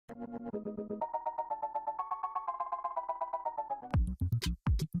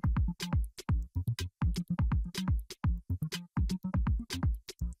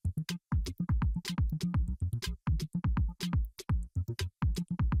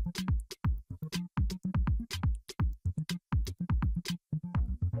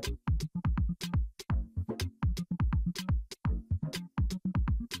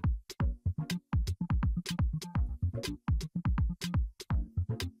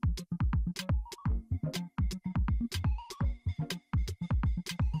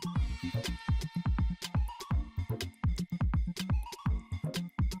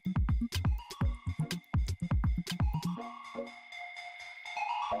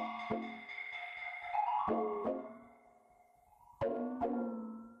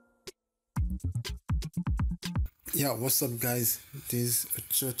Yeah, what's up guys? This is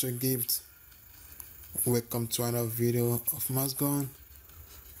Ochoochogift. Welcome to another video of Maskgun.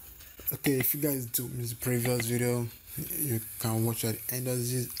 Okay, if you guys do miss the previous video, you can watch at the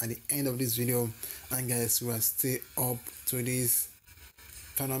end of this video. And guys, we are still up to this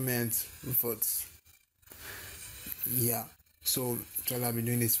tournament votes. Yeah, so actually I've been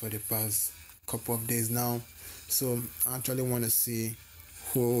doing this for the past couple of days now. So I actually want to see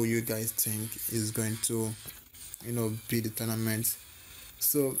who you guys think is going to be the tournament.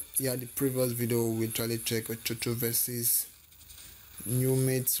 So yeah, the previous video we tried to check Ochoochogift versus new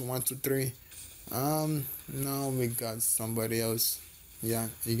mates 123. Now we got somebody else. Yeah,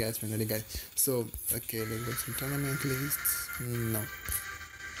 you guys know the guy. So okay, let's go to tournament list. No,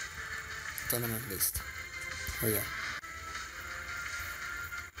 tournament list. Oh yeah.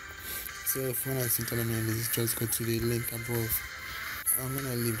 So if you want to see tournament list, just go to the link above. I'm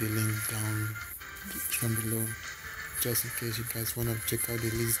gonna leave the link down from below, just in case you guys want to check out the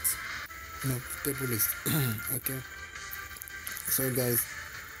list, table list. Okay, so guys,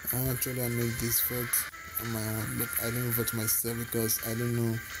 I made this vote on my own, but I didn't vote myself because I don't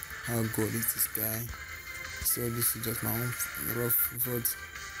know how good is this guy. So this is just my own rough vote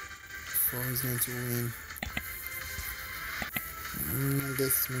for who's going to win. I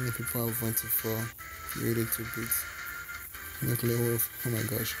guess many people have voted for Ready to Beat Nuclear Wolf. Oh my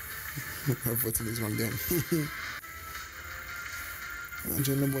gosh, I voted this one then.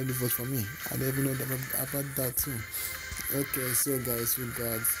 Actually, nobody voted for me. I didn't even know about that too. Okay, so guys, we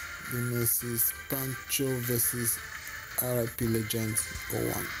got the Mrs. Pancho vs Rip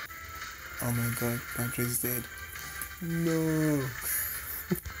Legend01. Oh my god, Pancho is dead. No.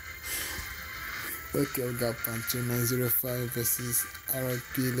 Okay, we got Pancho905 vs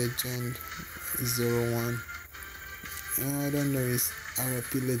Rip Legend01. I don't know his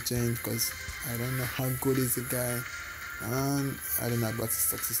Rip Legend because I don't know how good is the guy, and I don't know about his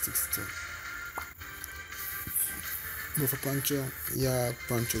statistics too. But for Pancho, yeah,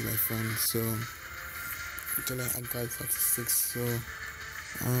 Pancho is my friend, so actually I got 36, so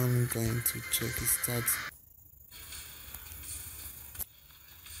I'm going to check his stats.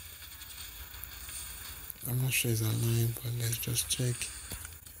 I'm not sure it's aligned, but let's just check.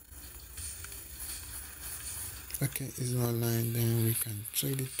 Okay, it's not aligned, then we can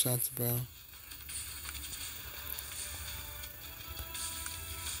check the chat bar.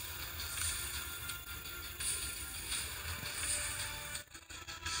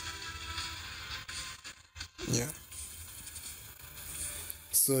 Yeah,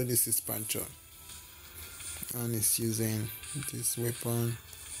 so this is Pancho, and it's using this weapon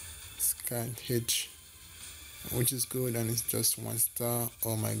Sky H, which is good, and it's just 1 star.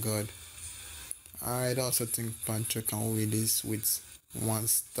 Oh my god, I also think Pancho can win this with 1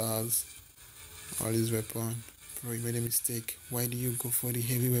 stars. All this weapon. Bro, you made a mistake. Why do you go for the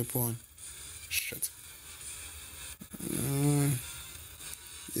heavy weapon? Shit.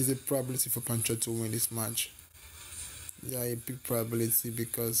 Is a probability for Pancho to win this match. Yeah, a big probability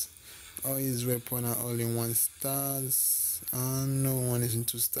because all his weapons are all in 1 stars and no one is in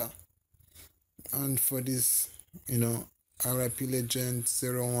 2 star. And for this, Rip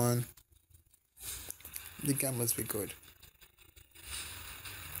Legend01, the guy must be good.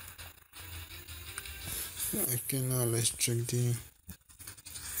 Okay, now let's check the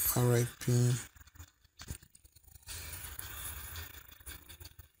RIP.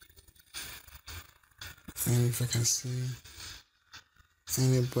 And if I can see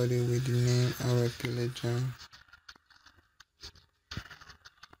anybody with the name RIP Legend.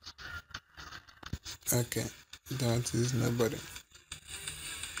 Okay, that is nobody.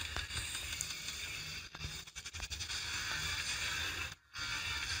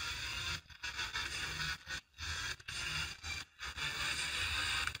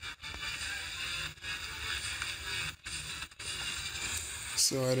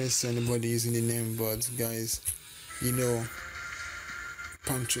 So I don't see anybody using the name, but guys,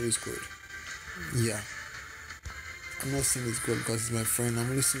 Pancho is good. Yeah, I'm not saying it's good because it's my friend. I'm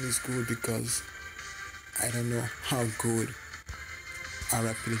only saying it's good because I don't know how good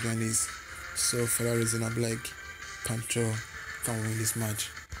Rip Legend is. So for that reason, I'm like, Pancho can win this match,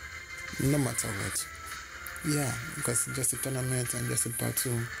 no matter what. Yeah, because it's just a tournament and just a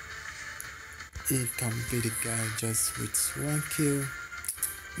battle. He can beat the guy just with 1 kill.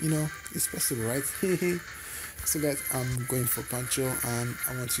 It's possible, right? So guys, I'm going for Pancho, and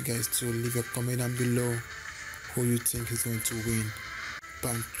I want you guys to leave a comment down below who you think is going to win,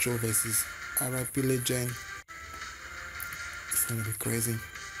 Pancho versus Rip Legend. It's gonna be crazy.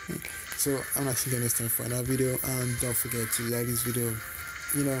 So I'm gonna see you next time for another video, and don't forget to like this video,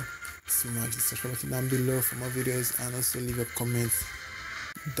 smash the subscribe button down below for more videos, and also leave a comment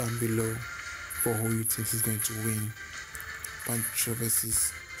down below for who you think is going to win Pancho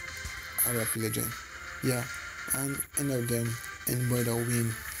vs Rip Legend. Yeah, and any of them, anybody that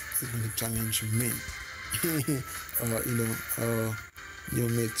win is going to challenge me. New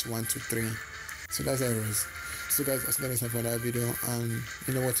mates 1, 2, 3. So that's how it is. So guys, I'll see you next time for another video, and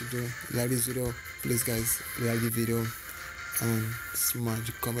you know what to do. Like this video, please guys, like the video and smash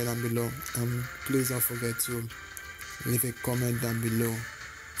the comment down below, and please don't forget to leave a comment down below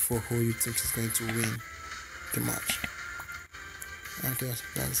for who you think is going to win the match. Okay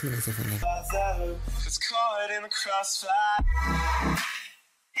guys, see you next time for another. It's caught in the crossfire.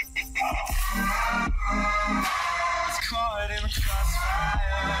 It's caught in the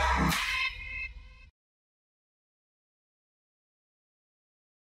crossfire.